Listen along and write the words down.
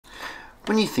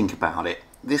When you think about it,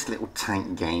 this little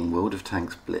tank game, World of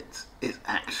Tanks Blitz, is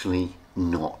actually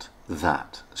not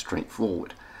that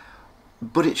straightforward.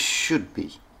 But it should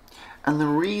be. And the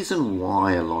reason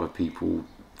why a lot of people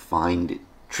find it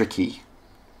tricky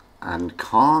and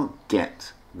can't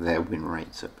get their win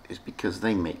rates up is because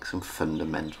they make some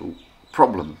fundamental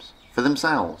problems for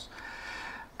themselves.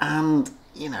 And,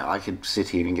 you know, I could sit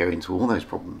here and go into all those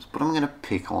problems, but I'm going to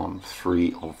pick on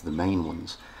 3 of the main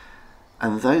ones.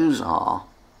 And those are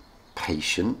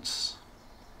patience,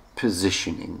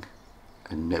 positioning,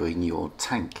 and knowing your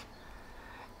tank.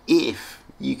 If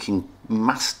you can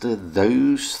master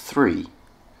those 3,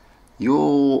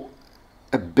 your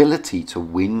ability to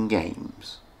win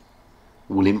games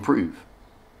will improve.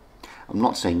 I'm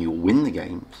not saying you'll win the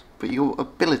games, but your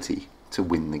ability to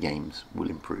win the games will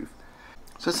improve.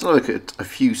 So let's look at a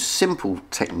few simple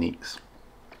techniques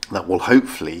that will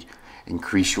hopefully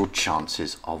increase your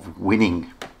chances of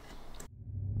winning.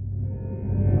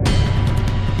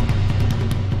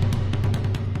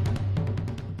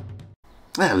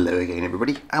 Hello again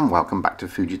everybody, and welcome back to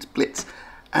Wotb Blitz.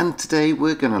 And today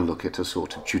we're going to look at a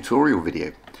sort of tutorial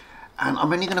video, and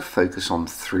I'm only going to focus on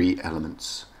 3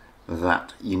 elements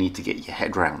that you need to get your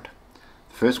head round.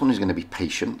 The first one is going to be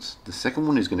patience, the second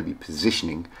one is going to be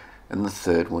positioning, and the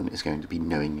third one is going to be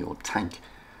knowing your tank.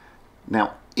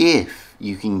 Now, if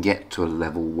you can get to a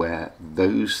level where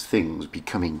those things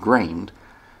become ingrained,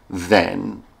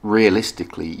 then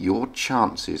realistically your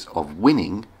chances of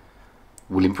winning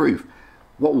will improve.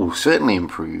 What will certainly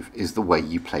improve is the way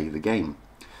you play the game.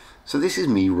 So this is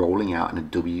me rolling out in a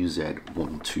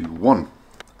WZ121,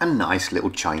 a nice little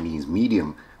Chinese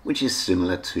medium, which is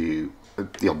similar to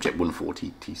the Object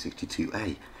 140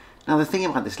 T62A. Now the thing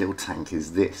about this little tank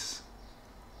is this: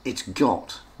 it's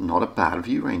got not a bad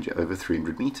view range at over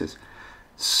 300 meters.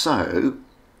 So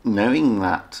knowing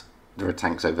that there are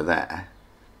tanks over there,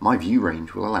 my view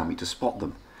range will allow me to spot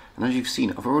them. And as you've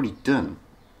seen, I've already done,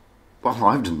 well,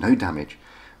 I've done no damage,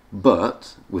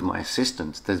 but with my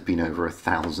assistance there's been over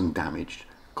 1,000 damage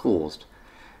caused.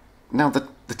 Now the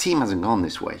team hasn't gone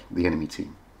this way, the enemy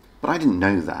team, but I didn't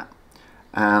know that.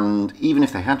 And even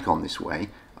if they had gone this way,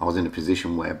 I was in a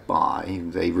position whereby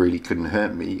they really couldn't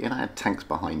hurt me, and I had tanks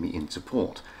behind me in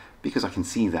support, because I can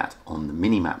see that on the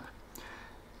mini-map.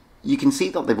 You can see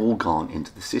that they've all gone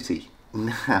into the city.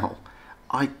 Now,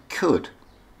 I could,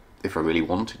 if I really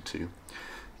wanted to,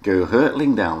 go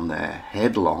hurtling down there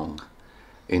headlong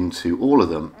into all of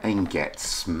them and get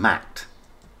smacked.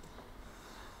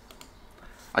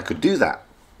 I could do that.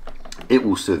 It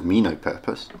will serve me no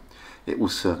purpose. It will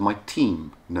serve my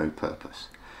team no purpose.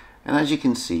 And as you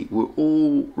can see, we're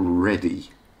already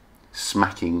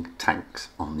smacking tanks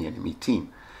on the enemy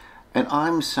team. And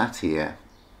I'm sat here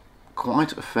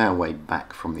quite a fair way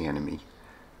back from the enemy,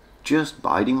 just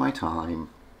biding my time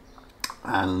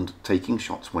and taking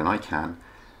shots when I can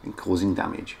and causing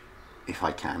damage if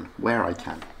I can, where I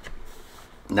can.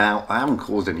 Now, I haven't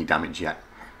caused any damage yet.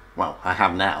 Well, I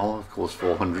have now. I've caused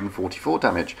 444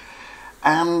 damage.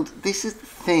 And this is the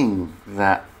thing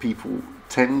that people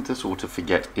tend to sort of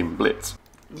forget in Blitz.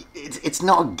 It's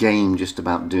not a game just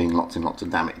about doing lots and lots of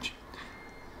damage.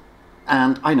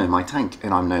 And I know my tank,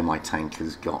 and I know my tank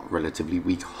has got relatively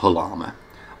weak hull armor.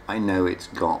 I know it's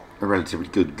got a relatively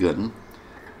good gun,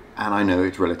 and I know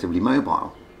it's relatively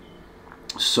mobile.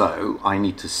 So I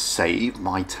need to save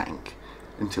my tank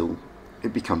until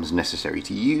it becomes necessary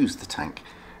to use the tank.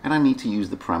 And I need to use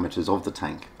the parameters of the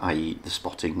tank, i.e. the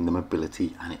spotting, the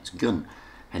mobility, and its gun.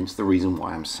 Hence the reason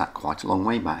why I'm sat quite a long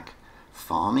way back,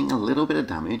 farming a little bit of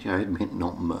damage, I admit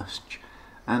not much,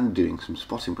 and doing some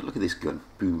spotting. But look at this gun,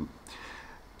 boom.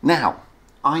 Now,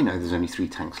 I know there's only 3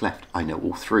 tanks left. I know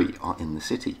all 3 are in the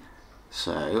city.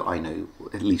 So I know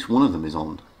at least one of them is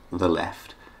on the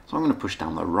left. So I'm going to push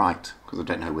down the right, because I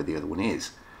don't know where the other one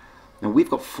is. Now we've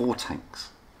got 4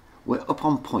 tanks. We're up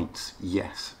on points,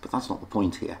 yes, but that's not the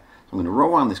point here. So I'm going to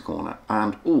roll around this corner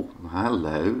and, oh,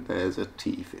 hello, there's a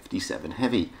T57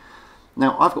 heavy.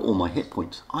 Now I've got all my hit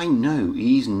points. I know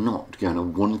he's not going to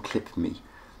one-clip me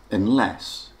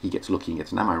unless he gets lucky and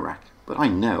gets an ammo rack. But I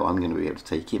know I'm going to be able to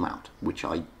take him out, which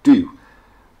I do.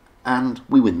 And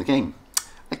we win the game.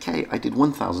 Okay, I did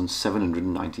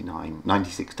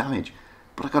 1,796 damage,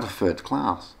 but I got a 3rd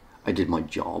class. I did my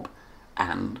job,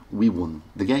 and we won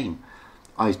the game.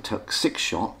 I took 6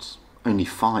 shots, only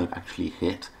 5 actually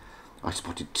hit. I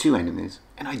spotted 2 enemies,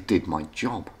 and I did my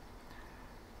job.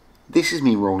 This is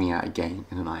me rolling out a game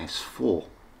in an IS-4.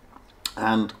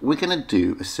 And we're going to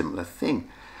do a similar thing.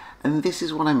 And this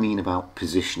is what I mean about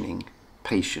positioning,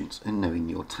 patience, and knowing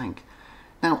your tank.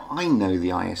 Now, I know the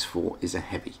IS-4 is a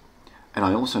heavy. And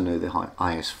I also know the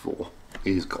IS-4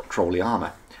 is got trolley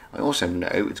armour. I also know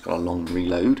it's got a long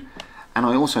reload, and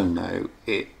I also know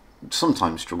it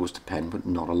sometimes struggles to pen, but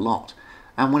not a lot.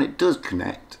 And when it does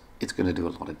connect, it's going to do a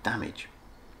lot of damage.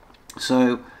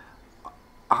 So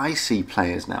I see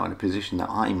players now in a position that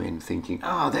I'm in thinking,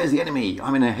 oh, there's the enemy,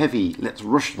 I'm in a heavy, let's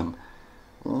rush them.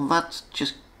 Well, that's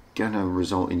just going to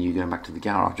result in you going back to the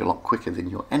garage a lot quicker than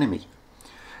your enemy.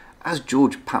 As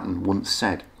George Patton once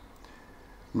said,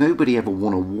 nobody ever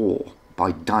won a war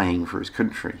by dying for his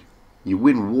country. You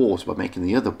win wars by making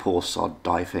the other poor sod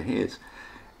die for his.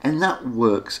 And that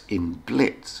works in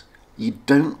Blitz. You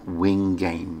don't win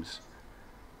games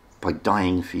by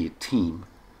dying for your team.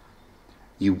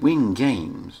 You win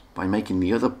games by making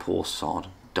the other poor sod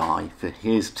die for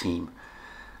his team.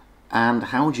 And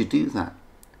how would you do that?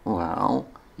 Well,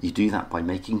 you do that by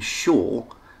making sure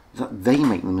that they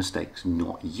make the mistakes,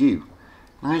 not you.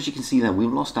 Now, as you can see there,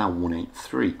 we've lost our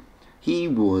 183. He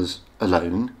was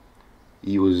alone.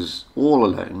 He was all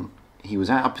alone. He was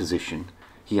out of position.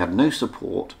 He had no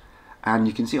support. And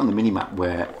you can see on the minimap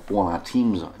where all our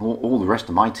teams are, all the rest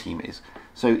of my team is.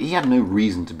 So he had no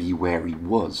reason to be where he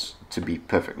was, to be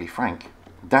perfectly frank.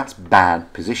 That's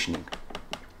bad positioning.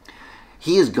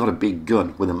 He has got a big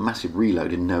gun with a massive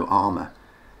reload and no armour.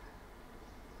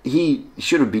 He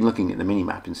should have been looking at the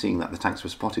minimap and seeing that the tanks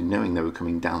were spotted, knowing they were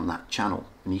coming down that channel,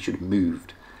 and he should have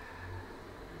moved.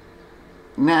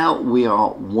 Now we are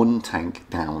one tank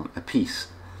down a piece.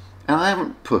 And I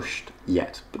haven't pushed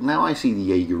yet, but now I see the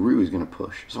Jaegeru is going to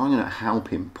push, so I'm going to help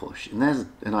him push. And there's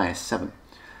an IS-7.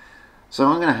 So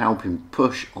I'm going to help him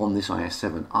push on this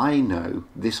IS-7. I know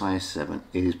this IS-7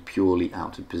 is purely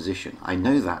out of position. I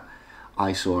know that.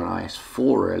 I saw an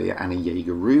IS-4 earlier and a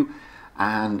Jaegeru,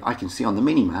 and I can see on the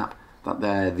mini-map that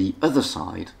they're the other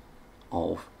side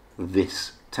of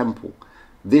this temple.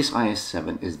 This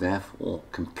IS-7 is therefore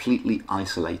completely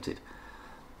isolated.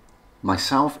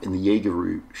 Myself in the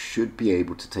Jaegeru should be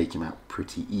able to take him out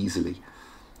pretty easily.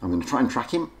 I'm going to try and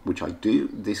track him, which I do.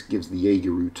 This gives the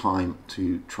Jaegeru time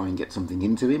to try and get something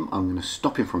into him. I'm going to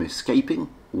stop him from escaping,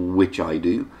 which I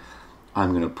do.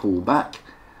 I'm going to pull back.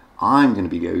 I'm going to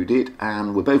be loaded,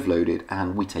 and we're both loaded,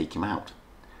 and we take him out.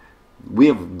 We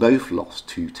have both lost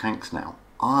 2 tanks now.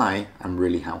 I am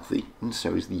really healthy, and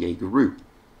so is the Jaegeru.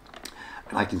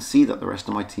 And I can see that the rest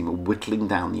of my team are whittling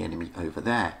down the enemy over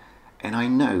there. And I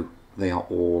know they are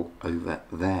all over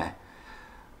there.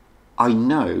 I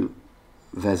know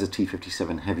there's a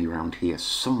T-57 heavy round here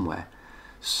somewhere.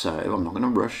 So I'm not going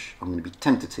to rush. I'm going to be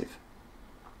tentative.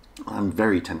 I'm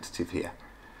very tentative here.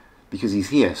 Because he's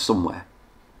here somewhere.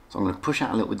 So I'm going to push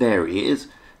out a little bit. There he is.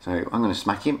 So I'm going to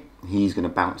smack him. He's going to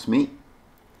bounce me.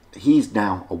 He's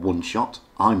now a one-shot.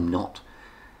 I'm not.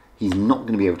 He's not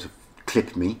going to be able to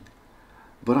clip me.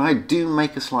 But I do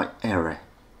make a slight error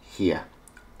here.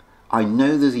 I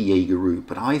know there's a Jaegeru,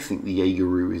 but I think the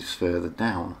Jaegeru is further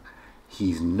down.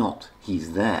 He's not.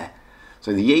 He's there.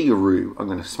 So the Jaegeru, I'm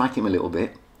going to smack him a little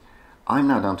bit. I'm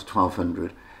now down to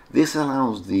 1200. This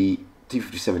allows the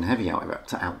T-57 Heavy, however,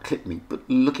 to outclip me. But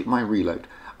look at my reload.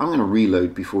 I'm going to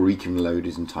reload before he can load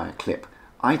his entire clip.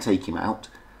 I take him out.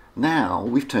 Now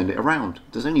we've turned it around.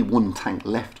 There's only 1 tank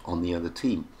left on the other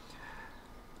team.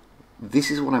 This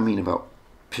is what I mean about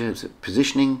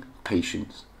positioning,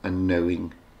 patience, and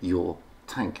knowing your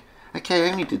tank. Okay,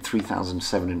 I only did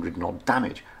 3,700 and odd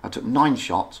damage. I took 9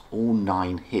 shots, all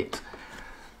 9 hit.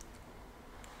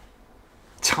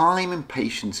 Time and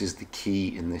patience is the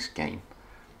key in this game.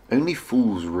 Only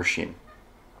fools rush in.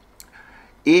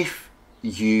 If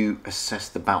you assess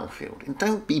the battlefield, and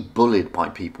don't be bullied by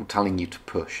people telling you to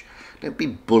push. Don't be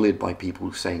bullied by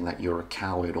people saying that you're a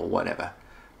coward or whatever,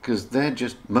 because they're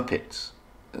just muppets.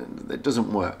 That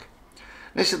doesn't work.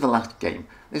 This is the last game.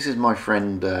 This is my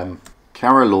friend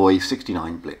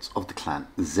Karaloy69 Blitz of the clan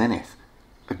Zenith.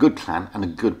 A good clan and a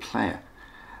good player.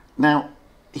 Now,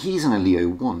 he's an Leo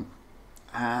 1,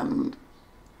 and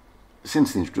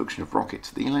since the introduction of rockets,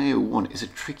 the Leo 1 is a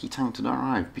tricky tank to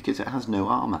derive because it has no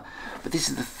armour. But this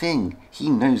is the thing, he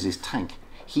knows his tank.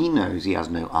 He knows he has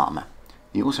no armour.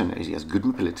 He also knows he has good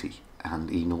mobility, and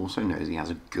he also knows he has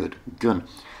a good gun.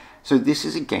 So this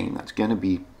is a game that's going to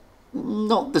be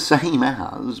not the same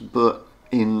as, but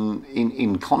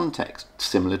in context,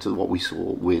 similar to what we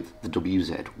saw with the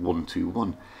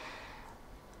WZ-121.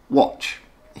 Watch.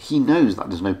 He knows that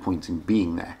there's no point in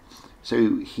being there.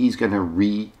 So he's going to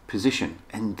reposition.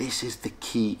 And this is the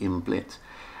key in Blitz.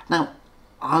 Now,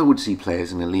 I would see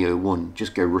players in a Leo 1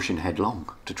 just go rushing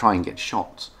headlong to try and get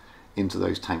shots into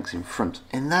those tanks in front.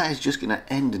 And that is just going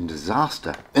to end in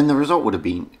disaster. And the result would have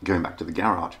been going back to the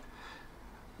garage.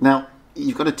 Now,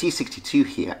 you've got a T-62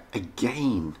 here.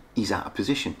 Again, he's out of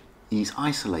position. He's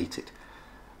isolated.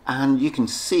 And you can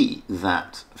see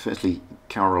that, firstly,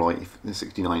 Caroline, the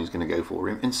 69 is going to go for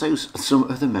him, and so some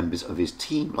other members of his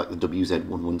team, like the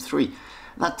WZ113.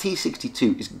 That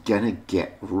T62 is going to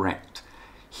get wrecked.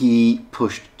 He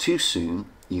pushed too soon,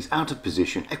 he's out of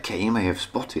position. Okay, he may have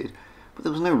spotted, but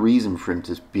there was no reason for him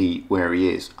to be where he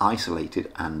is,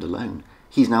 isolated and alone.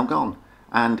 He's now gone,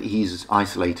 and he's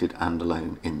isolated and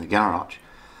alone in the garage.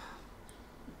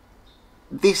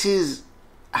 This is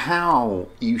how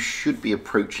you should be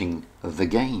approaching the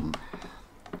game.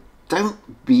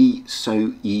 Don't be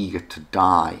so eager to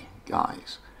die,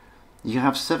 guys. You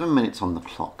have 7 minutes on the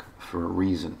clock for a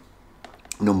reason,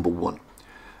 number one.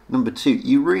 Number two,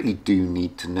 you really do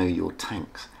need to know your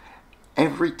tanks.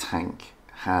 Every tank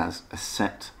has a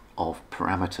set of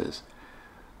parameters.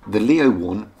 The Leo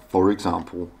 1, for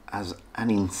example, has an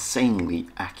insanely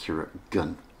accurate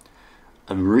gun,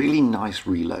 a really nice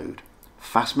reload,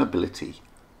 fast mobility,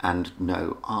 and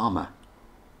no armor.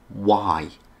 Why?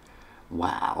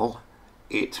 Well,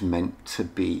 it's meant to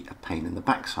be a pain in the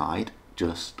backside,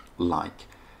 just like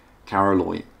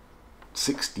Caroline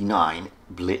 69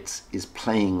 Blitz is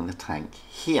playing the tank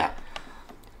here.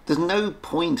 There's no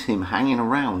point him hanging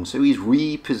around, so he's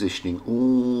repositioning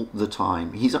all the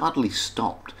time. He's hardly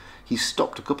stopped. He's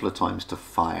stopped a couple of times to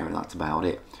fire, and that's about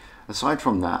it. Aside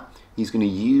from that, he's going to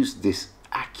use this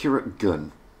accurate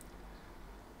gun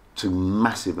to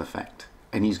massive effect,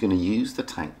 and he's going to use the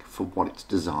tank for what it's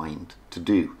designed to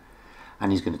do,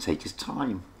 and he's going to take his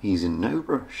time. He's in no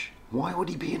rush. Why would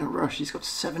he be in a rush? He's got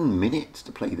 7 minutes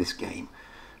to play this game,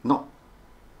 not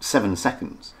 7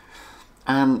 seconds.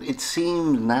 And it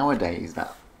seems nowadays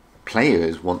that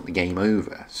players want the game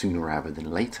over sooner rather than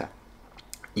later.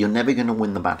 You're never going to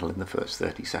win the battle in the first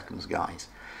 30 seconds, guys.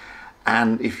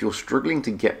 And if you're struggling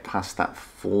to get past that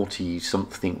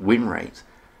 40-something win rate,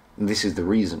 this is the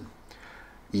reason.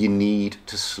 You need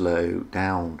to slow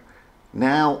down.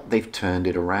 Now they've turned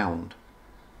it around.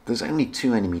 There's only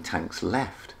 2 enemy tanks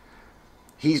left.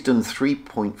 He's done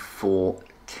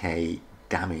 3.4k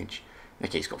damage.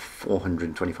 Okay, he's got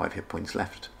 425 hit points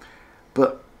left.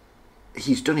 But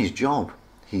he's done his job.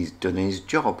 He's done his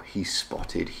job. He's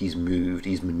spotted, he's moved,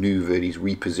 he's maneuvered, he's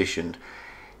repositioned.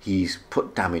 He's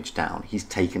put damage down. He's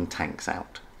taken tanks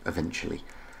out eventually.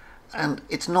 And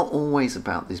it's not always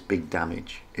about this big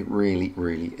damage. It really,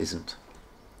 really isn't.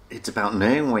 It's about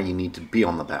knowing where you need to be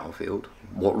on the battlefield,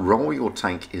 what role your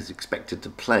tank is expected to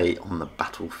play on the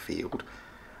battlefield,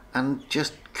 and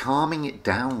just calming it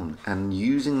down and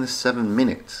using the 7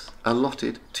 minutes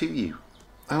allotted to you.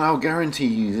 And I'll guarantee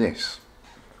you this.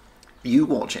 You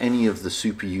watch any of the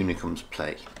Super Unicums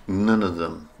play, none of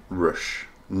them rush.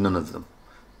 None of them.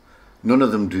 None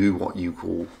of them do what you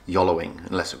call YOLOing,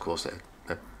 unless of course they're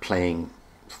playing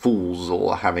fools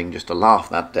or having just a laugh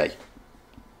that day.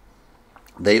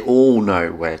 They all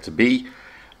know where to be,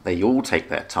 they all take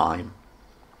their time,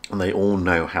 and they all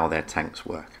know how their tanks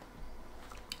work.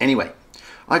 Anyway,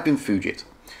 I've been Fujit.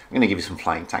 I'm going to give you some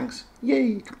flying tanks.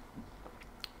 Yay!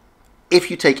 If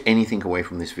you take anything away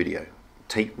from this video,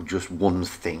 take just one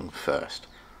thing first.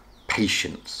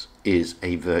 Patience is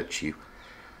a virtue.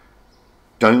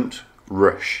 Don't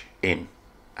rush in.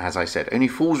 As I said, only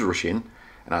fools rush in,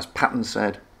 and as Patton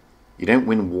said, you don't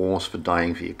win wars for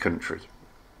dying for your country.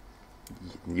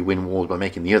 You win wars by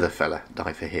making the other fella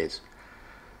die for his.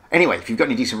 Anyway, if you've got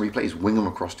any decent replays, wing them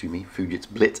across to me,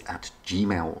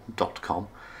 fujitsblitz@gmail.com.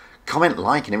 Comment,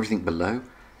 like, and everything below.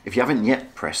 If you haven't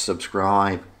yet, press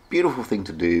subscribe. Beautiful thing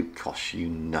to do, costs you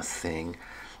nothing.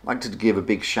 I'd like to give a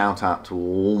big shout out to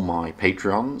all my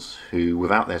Patreons, who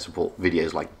without their support,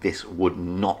 videos like this would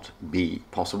not be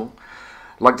possible.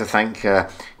 I'd like to thank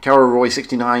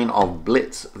Caroline69 of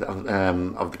Blitz,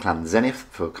 of the clan Zenith,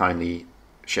 for kindly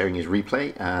sharing his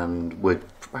replay, and we're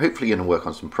hopefully going to work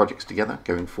on some projects together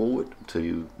going forward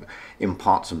to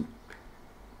impart some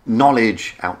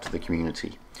knowledge out to the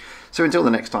community. So until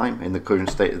the next time, in the current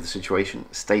state of the situation,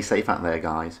 stay safe out there,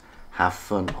 guys. Have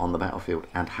fun on the battlefield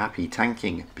and happy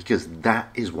tanking, because that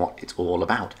is what it's all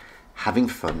about. Having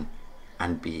fun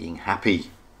and being happy.